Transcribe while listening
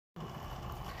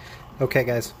Okay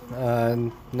guys,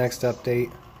 next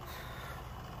update.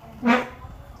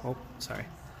 Oh, sorry.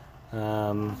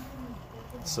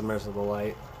 Submersible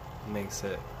light makes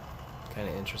it kind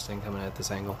of interesting coming at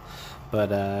this angle.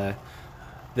 But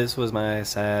this was my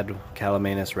sad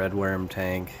calaminas redworm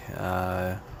tank.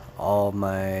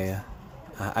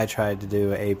 I tried to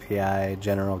do API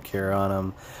general cure on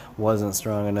them, wasn't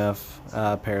strong enough,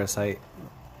 parasite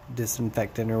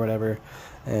disinfectant or whatever,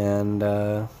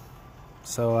 and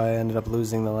so I ended up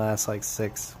losing the last like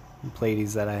 6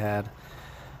 platies that I had.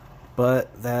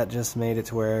 But that just made it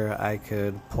to where I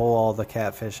could pull all the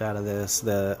catfish out of this,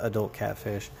 the adult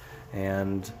catfish,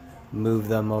 and move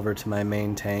them over to my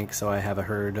main tank, so I have a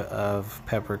herd of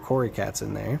pepper Cory cats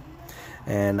in there.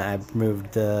 And I've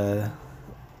moved the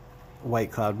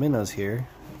white cloud minnows here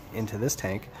into this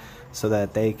tank so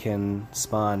that they can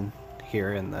spawn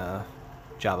here in the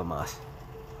Java moss.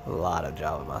 A lot of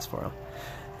Java moss for them.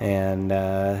 And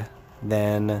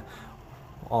then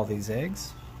all these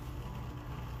eggs,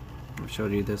 I've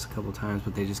showed you this a couple times,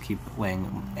 but they just keep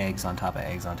laying eggs on top of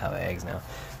eggs on top of eggs now.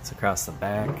 It's across the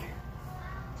back,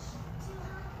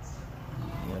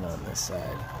 even on this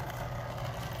side.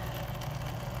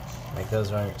 Like,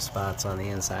 those aren't spots on the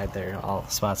inside, they're all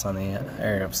spots on the,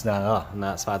 or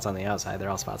not spots on the outside, they're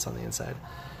all spots on the inside.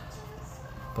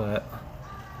 But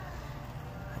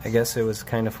I guess it was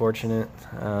kind of fortunate.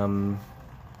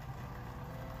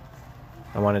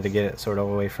 I wanted to get it sort of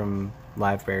away from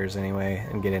live bears anyway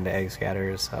and get into egg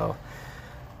scatters, so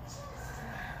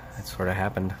it sort of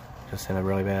happened, just in a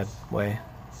really bad way,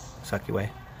 sucky way.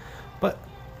 But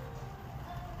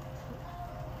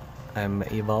I'm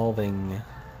evolving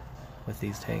with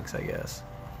these tanks, I guess.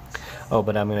 Oh,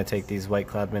 but I'm going to take these white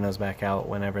cloud minnows back out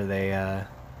whenever they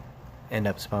end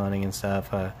up spawning and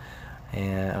stuff,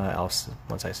 and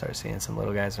once I start seeing some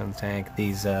little guys in the tank.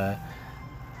 These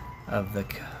of the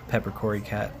pepper Cory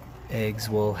cat eggs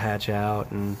will hatch out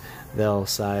and they'll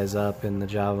size up in the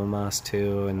Java moss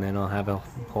too, and then I'll have a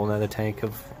whole nother tank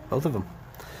of both of them.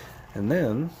 And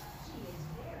then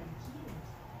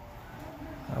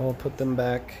I will put them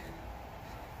back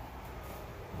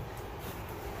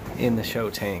in the show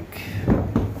tank,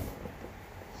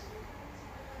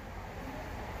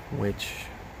 which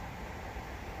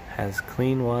has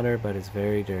clean water but is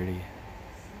very dirty.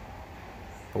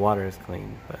 The water is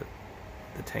clean, but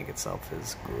the tank itself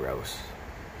is gross.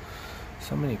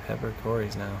 So many pepper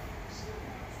Corys now.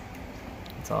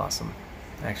 It's awesome.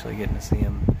 Actually getting to see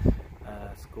them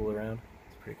school around.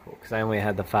 It's pretty cool. Because I only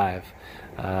had the five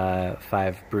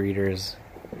breeders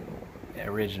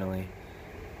originally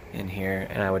in here,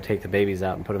 and I would take the babies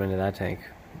out and put them into that tank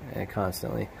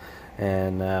constantly.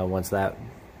 And once that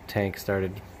tank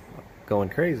started going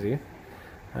crazy,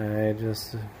 I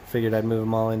just figured I'd move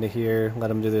them all into here, let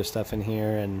them do their stuff in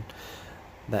here, and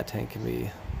that tank can be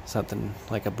something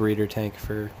like a breeder tank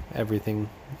for everything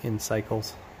in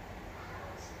cycles.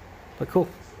 But cool,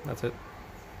 that's it.